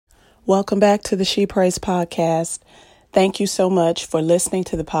Welcome back to the She Prays podcast. Thank you so much for listening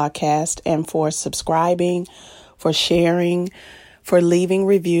to the podcast and for subscribing, for sharing, for leaving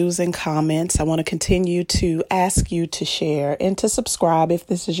reviews and comments. I want to continue to ask you to share and to subscribe if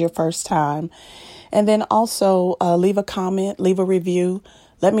this is your first time. And then also leave a comment, leave a review.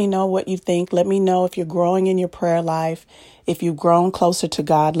 Let me know what you think. Let me know if you're growing in your prayer life, if you've grown closer to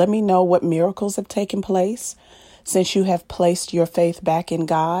God. Let me know what miracles have taken place since you have placed your faith back in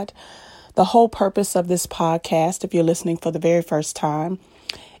God. The whole purpose of this podcast, if you're listening for the very first time,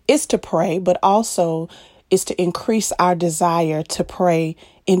 is to pray, but also is to increase our desire to pray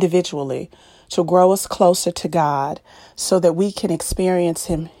individually, to grow us closer to God so that we can experience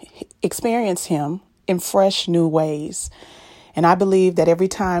Him in fresh new ways. And I believe that every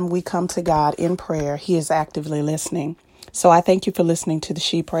time we come to God in prayer, He is actively listening. So I thank you for listening to the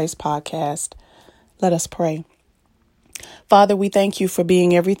She Prays podcast. Let us pray. Father, we thank you for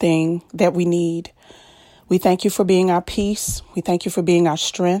being everything that we need. We thank you for being our peace. We thank you for being our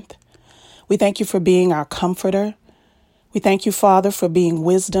strength. We thank you for being our comforter. We thank you, Father, for being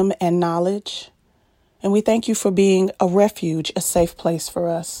wisdom and knowledge. And we thank you for being a refuge, a safe place for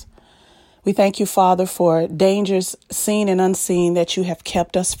us. We thank you, Father, for dangers seen and unseen that you have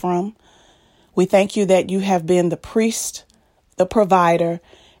kept us from. We thank you that you have been the priest, the provider,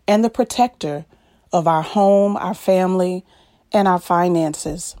 and the protector of our home, our family, and our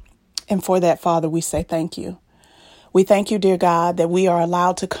finances. And for that, Father, we say thank you. We thank you, dear God, that we are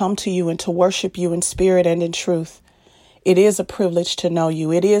allowed to come to you and to worship you in spirit and in truth. It is a privilege to know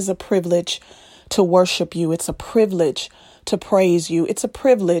you. It is a privilege to worship you. It's a privilege to praise you. It's a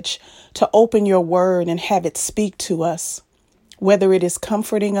privilege to open your word and have it speak to us, whether it is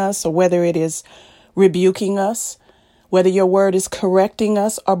comforting us or whether it is rebuking us. Whether your word is correcting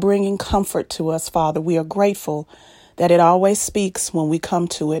us or bringing comfort to us, Father, we are grateful that it always speaks when we come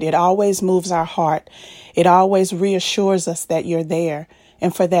to it. It always moves our heart. It always reassures us that you're there.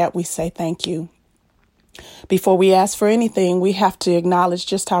 And for that, we say thank you. Before we ask for anything, we have to acknowledge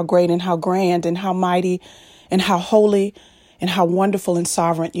just how great and how grand and how mighty and how holy and how wonderful and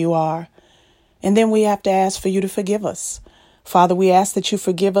sovereign you are. And then we have to ask for you to forgive us. Father, we ask that you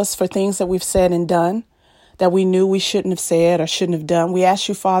forgive us for things that we've said and done that we knew we shouldn't have said or shouldn't have done. We ask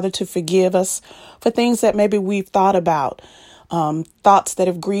you, Father, to forgive us for things that maybe we've thought about, thoughts that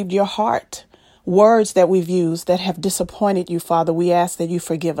have grieved your heart, words that we've used that have disappointed you, Father. We ask that you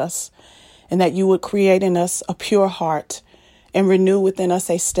forgive us and that you would create in us a pure heart and renew within us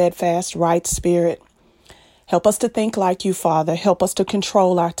a steadfast, right spirit. Help us to think like you, Father. Help us to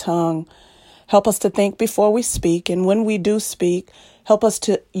control our tongue. Help us to think before we speak. And when we do speak, help us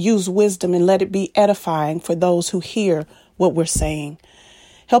to use wisdom and let it be edifying for those who hear what we're saying.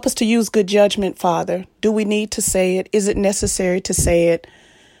 Help us to use good judgment, Father. Do we need to say it? Is it necessary to say it?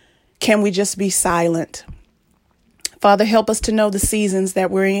 Can we just be silent? Father, help us to know the seasons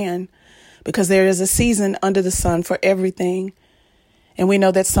that we're in, because there is a season under the sun for everything. And we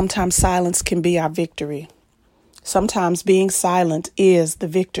know that sometimes silence can be our victory. Sometimes being silent is the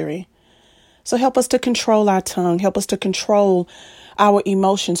victory. So help us to control our tongue. Help us to control our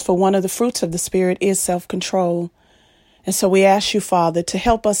emotions, for one of the fruits of the Spirit is self-control. And so we ask you, Father, to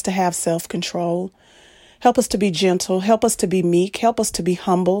help us to have self-control. Help us to be gentle. Help us to be meek. Help us to be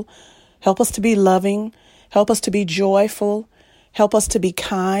humble. Help us to be loving. Help us to be joyful. Help us to be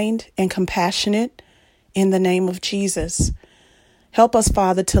kind and compassionate in the name of Jesus. Help us,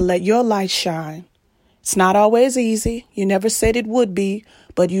 Father, to let your light shine. It's not always easy. You never said it would be,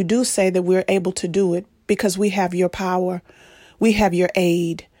 but you do say that we're able to do it because we have your power. We have your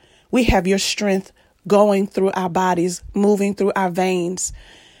aid. We have your strength going through our bodies, moving through our veins.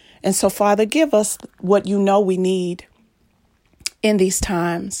 And so, Father, give us what you know we need in these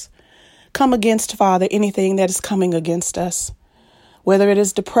times. Come against, Father, anything that is coming against us, whether it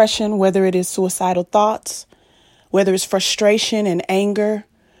is depression, whether it is suicidal thoughts, whether it's frustration and anger,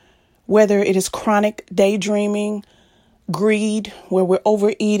 whether it is chronic daydreaming, greed, where we're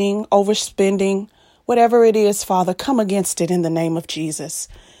overeating, overspending, whatever it is, Father, come against it in the name of Jesus.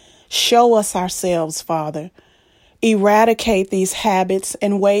 Show us ourselves, Father. Eradicate these habits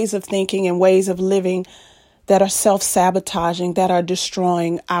and ways of thinking and ways of living that are self-sabotaging, that are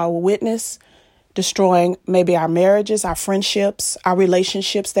destroying our witness, destroying maybe our marriages, our friendships, our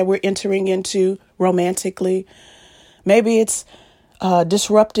relationships that we're entering into romantically. Maybe it's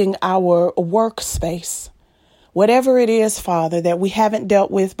disrupting our workspace. Whatever it is, Father, that we haven't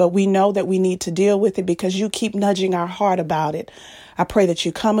dealt with, but we know that we need to deal with it because you keep nudging our heart about it. I pray that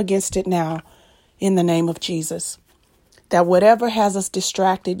you come against it now in the name of Jesus. That whatever has us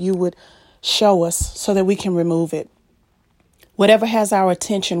distracted, you would show us so that we can remove it. Whatever has our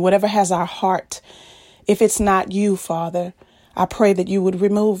attention, whatever has our heart, if it's not you, Father, I pray that you would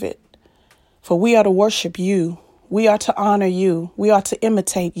remove it. For we are to worship you. We are to honor you. We are to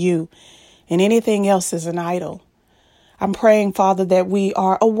imitate you. And anything else is an idol. I'm praying, Father, that we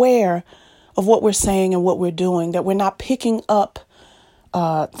are aware of what we're saying and what we're doing, that we're not picking up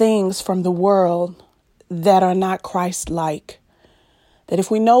things from the world that are not Christ-like. That if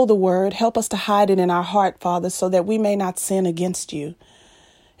we know the word, help us to hide it in our heart, Father, so that we may not sin against you.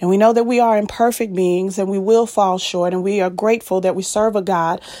 And we know that we are imperfect beings and we will fall short. And we are grateful that we serve a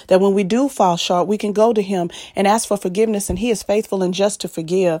God that when we do fall short, we can go to him and ask for forgiveness. And he is faithful and just to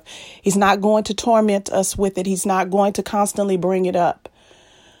forgive. He's not going to torment us with it. He's not going to constantly bring it up.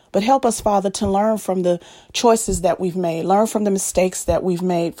 But help us, Father, to learn from the choices that we've made, learn from the mistakes that we've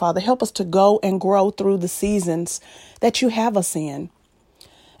made. Father, help us to go and grow through the seasons that you have us in.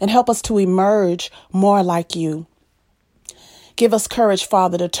 And help us to emerge more like you. Give us courage,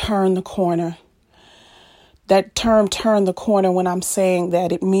 Father, to turn the corner. That term, turn the corner, when I'm saying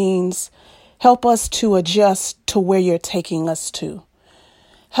that, it means help us to adjust to where you're taking us to.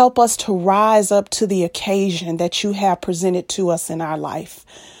 Help us to rise up to the occasion that you have presented to us in our life.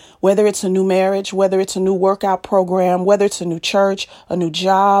 Whether it's a new marriage, whether it's a new workout program, whether it's a new church, a new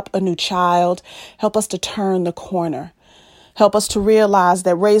job, a new child, help us to turn the corner. Help us to realize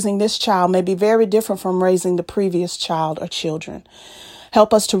that raising this child may be very different from raising the previous child or children.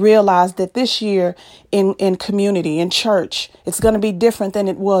 Help us to realize that this year in community, in church, it's going to be different than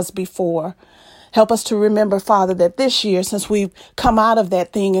it was before. Help us to remember, Father, that this year, since we've come out of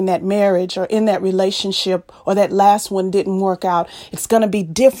that thing in that marriage or in that relationship or that last one didn't work out, it's going to be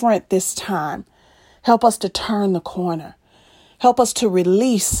different this time. Help us to turn the corner. Help us to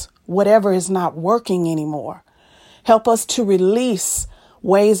release whatever is not working anymore. Help us to release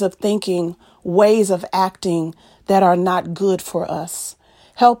ways of thinking, ways of acting that are not good for us.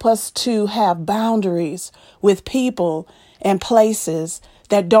 Help us to have boundaries with people and places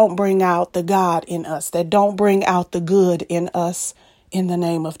that don't bring out the God in us, that don't bring out the good in us, in the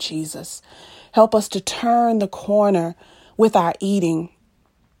name of Jesus. Help us to turn the corner with our eating.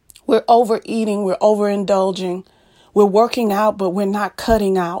 We're overeating, we're overindulging, we're working out, but we're not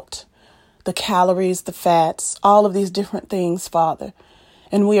cutting out the calories, the fats, all of these different things, Father.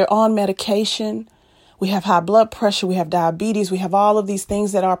 And we are on medication. We have high blood pressure. We have diabetes. We have all of these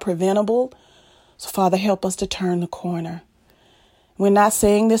things that are preventable. So, Father, help us to turn the corner. We're not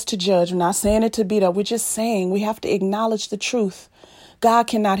saying this to judge. We're not saying it to beat up. We're just saying we have to acknowledge the truth. God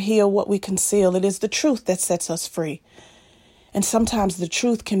cannot heal what we conceal. It is the truth that sets us free. And sometimes the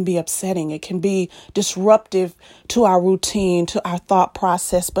truth can be upsetting. It can be disruptive to our routine, to our thought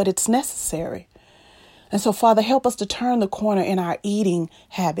process, but it's necessary. And so, Father, help us to turn the corner in our eating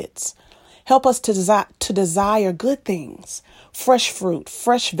habits. Help us to desire good things, fresh fruit,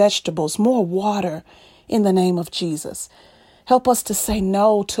 fresh vegetables, more water in the name of Jesus. Help us to say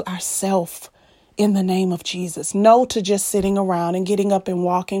no to ourselves in the name of Jesus. No to just sitting around and getting up and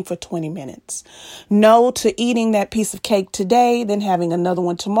walking for 20 minutes. No to eating that piece of cake today, then having another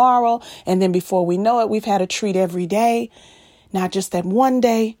one tomorrow. And then before we know it, we've had a treat every day, not just that one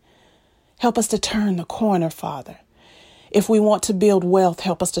day. Help us to turn the corner, Father. If we want to build wealth,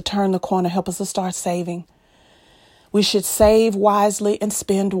 help us to turn the corner. Help us to start saving. We should save wisely and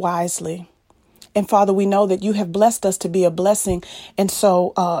spend wisely. And Father, we know that you have blessed us to be a blessing. And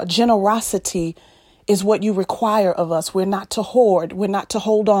so generosity is what you require of us. We're not to hoard. We're not to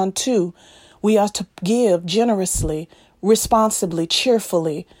hold on to. We are to give generously, responsibly,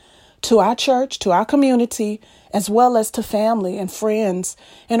 cheerfully to our church, to our community, as well as to family and friends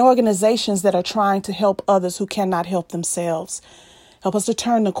and organizations that are trying to help others who cannot help themselves. Help us to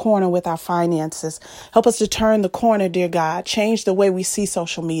turn the corner with our finances. Help us to turn the corner, dear God. Change the way we see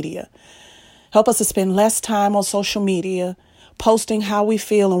social media. Help us to spend less time on social media, posting how we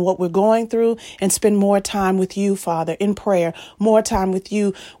feel and what we're going through, and spend more time with you, Father, in prayer, more time with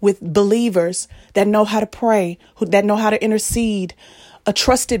you, with believers that know how to pray, that know how to intercede, a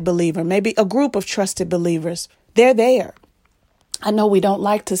trusted believer, maybe a group of trusted believers. They're there. I know we don't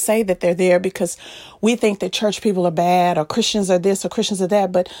like to say that they're there because we think that church people are bad or Christians are this or Christians are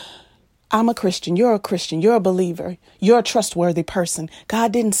that, but I'm a Christian. You're a Christian. You're a believer. You're a trustworthy person.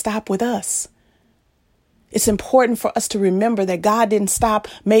 God didn't stop with us. It's important for us to remember that God didn't stop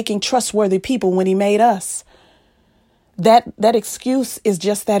making trustworthy people when he made us. That excuse is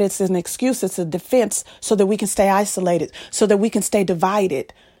just that. It's an excuse. It's a defense so that we can stay isolated, so that we can stay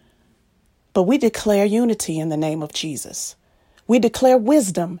divided. But we declare unity in the name of Jesus. We declare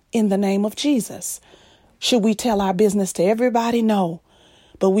wisdom in the name of Jesus. Should we tell our business to everybody? No.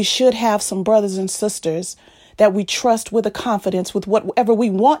 But we should have some brothers and sisters that we trust with a confidence with whatever we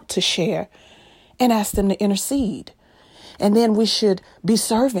want to share, and ask them to intercede. And then we should be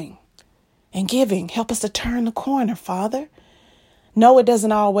serving and giving. Help us to turn the corner, Father. No, it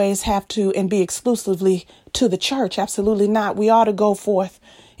doesn't always have to and be exclusively to the church. Absolutely not. We ought to go forth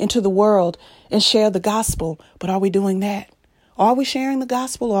into the world and share the gospel. But are we doing that? Are we sharing the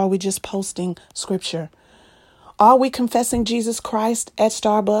gospel, or are we just posting scripture? Are we confessing Jesus Christ at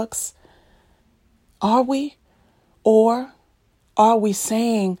Starbucks? Are we? Or are we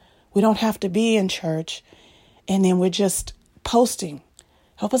saying we don't have to be in church and then we're just posting?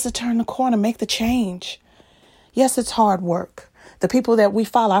 Help us to turn the corner, make the change. Yes, it's hard work. The people that we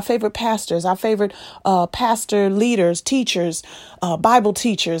follow, our favorite pastors, our favorite pastor leaders, teachers, Bible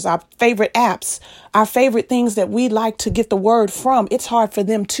teachers, our favorite apps, our favorite things that we like to get the word from, it's hard for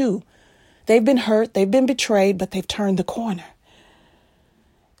them too. They've been hurt, they've been betrayed, but they've turned the corner.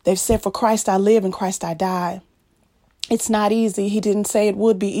 They've said, for Christ I live and Christ I die. It's not easy. He didn't say it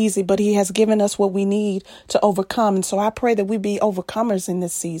would be easy, but he has given us what we need to overcome. And so I pray that we be overcomers in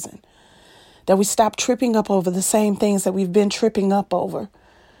this season, that we stop tripping up over the same things that we've been tripping up over,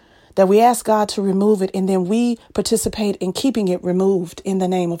 that we ask God to remove it, and then we participate in keeping it removed in the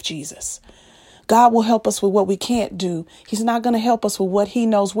name of Jesus. God will help us with what we can't do. He's not going to help us with what he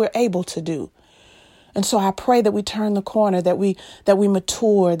knows we're able to do. And so I pray that we turn the corner, that we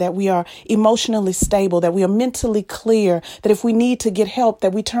mature, that we are emotionally stable, that we are mentally clear, that if we need to get help,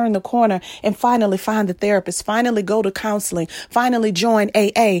 that we turn the corner and finally find the therapist, finally go to counseling, finally join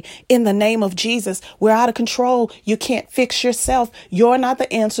AA in the name of Jesus. We're out of control. You can't fix yourself. You're not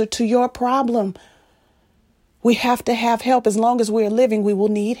the answer to your problem. We have to have help. As long as we're living, we will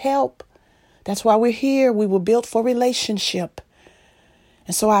need help. That's why we're here. We were built for relationship.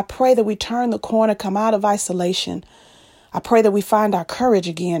 And so I pray that we turn the corner, come out of isolation. I pray that we find our courage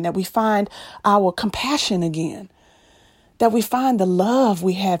again, that we find our compassion again, that we find the love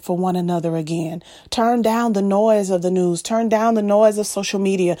we had for one another again. Turn down the noise of the news, turn down the noise of social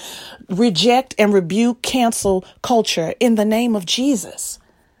media, reject and rebuke cancel culture in the name of Jesus.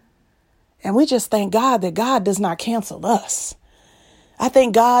 And we just thank God that God does not cancel us. I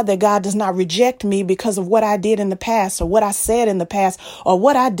thank God that God does not reject me because of what I did in the past or what I said in the past or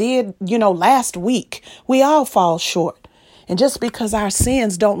what I did, last week. We all fall short. And just because our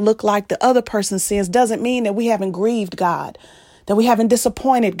sins don't look like the other person's sins doesn't mean that we haven't grieved God, that we haven't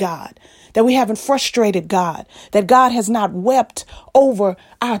disappointed God, that we haven't frustrated God, that God has not wept over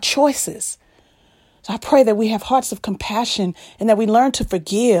our choices. So I pray that we have hearts of compassion and that we learn to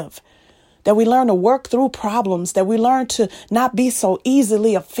forgive, that we learn to work through problems, that we learn to not be so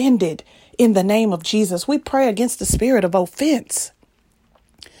easily offended in the name of Jesus. We pray against the spirit of offense,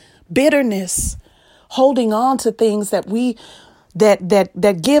 bitterness, holding on to things that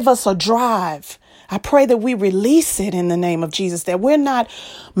give us a drive. I pray that we release it in the name of Jesus, that we're not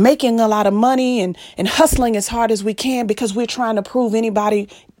making a lot of money and hustling as hard as we can because we're trying to prove anything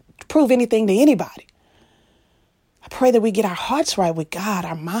to anybody. I pray that we get our hearts right with God,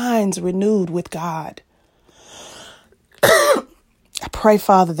 our minds renewed with God. I pray,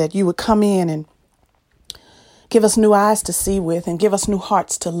 Father, that you would come in and give us new eyes to see with and give us new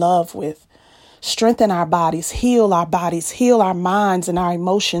hearts to love with. Strengthen our bodies, heal our minds and our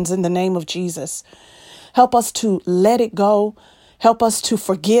emotions in the name of Jesus. Help us to let it go. Help us to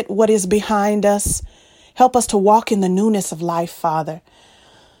forget what is behind us. Help us to walk in the newness of life, Father.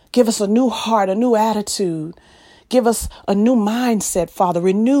 Give us a new heart, a new attitude. Give us a new mindset, Father.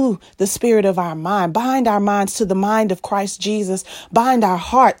 Renew the spirit of our mind. Bind our minds to the mind of Christ Jesus. Bind our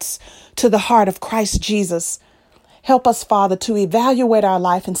hearts to the heart of Christ Jesus. Help us, Father, to evaluate our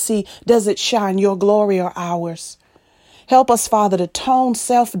life and see, does it shine your glory or ours? Help us, Father, to tone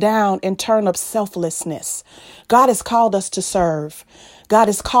self down and turn up selflessness. God has called us to serve. God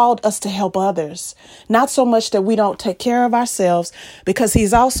has called us to help others. Not so much that we don't take care of ourselves, because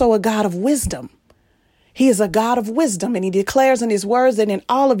he's also a God of wisdom. He is a God of wisdom, and he declares in his words that in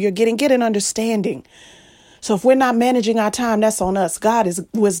all of your getting, get an understanding. So if we're not managing our time, that's on us. God is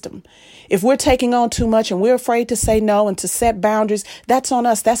wisdom. If we're taking on too much and we're afraid to say no and to set boundaries, that's on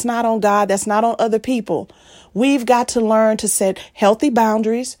us. That's not on God. That's not on other people. We've got to learn to set healthy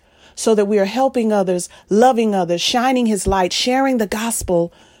boundaries so that we are helping others, loving others, shining his light, sharing the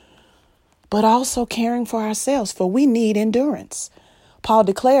gospel, but also caring for ourselves, for we need endurance. Paul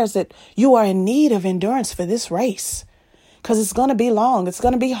declares that you are in need of endurance for this race, because it's going to be long. It's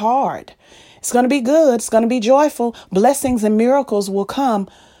going to be hard. It's going to be good. It's going to be joyful. Blessings and miracles will come.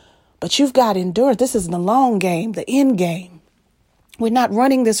 But you've got endurance. This is the long game, the end game. We're not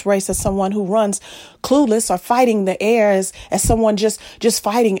running this race as someone who runs clueless or fighting the air as someone just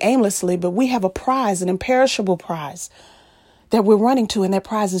fighting aimlessly, but we have a prize, an imperishable prize that we're running to, and that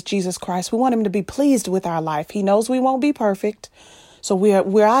prize is Jesus Christ. We want him to be pleased with our life. He knows we won't be perfect. So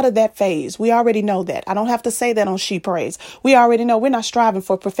we're out of that phase. We already know that. I don't have to say that on She Prays. We already know we're not striving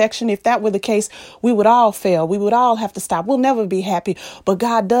for perfection. If that were the case, we would all fail. We would all have to stop. We'll never be happy. But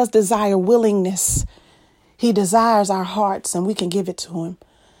God does desire willingness. He desires our hearts, and we can give it to him.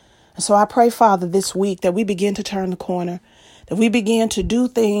 And so I pray, Father, this week that we begin to turn the corner, that we begin to do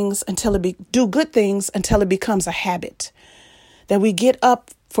good things until it becomes a habit, that we get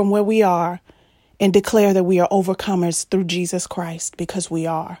up from where we are and declare that we are overcomers through Jesus Christ, because we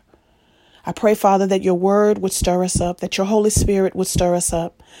are. I pray, Father, that your word would stir us up, that your Holy Spirit would stir us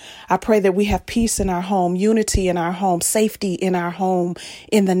up. I pray that we have peace in our home, unity in our home, safety in our home,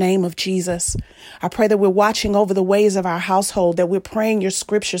 in the name of Jesus. I pray that we're watching over the ways of our household, that we're praying your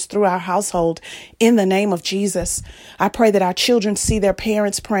scriptures through our household in the name of Jesus. I pray that our children see their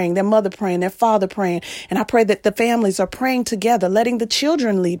parents praying, their mother praying, their father praying. And I pray that the families are praying together, letting the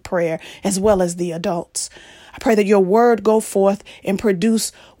children lead prayer as well as the adults. I pray that your word go forth and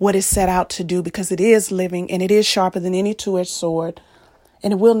produce what it's set out to do, because it is living and it is sharper than any two-edged sword,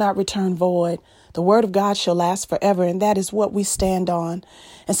 and it will not return void. The word of God shall last forever, and that is what we stand on.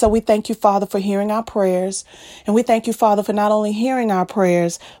 And so we thank you, Father, for hearing our prayers. And we thank you, Father, for not only hearing our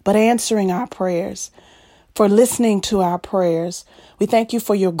prayers, but answering our prayers, for listening to our prayers. We thank you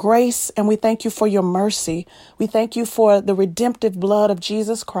for your grace, and we thank you for your mercy. We thank you for the redemptive blood of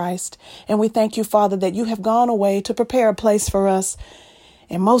Jesus Christ. And we thank you, Father, that you have gone away to prepare a place for us.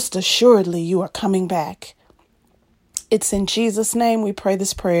 And most assuredly, you are coming back. It's in Jesus' name we pray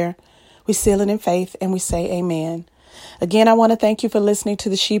this prayer. We seal it in faith, and we say amen. Again, I want to thank you for listening to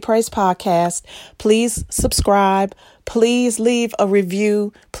the She Prays podcast. Please subscribe. Please leave a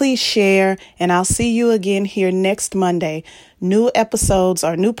review. Please share. And I'll see you again here next Monday. New episodes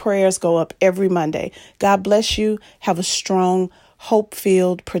or new prayers go up every Monday. God bless you. Have a strong,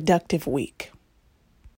 hope-filled, productive week.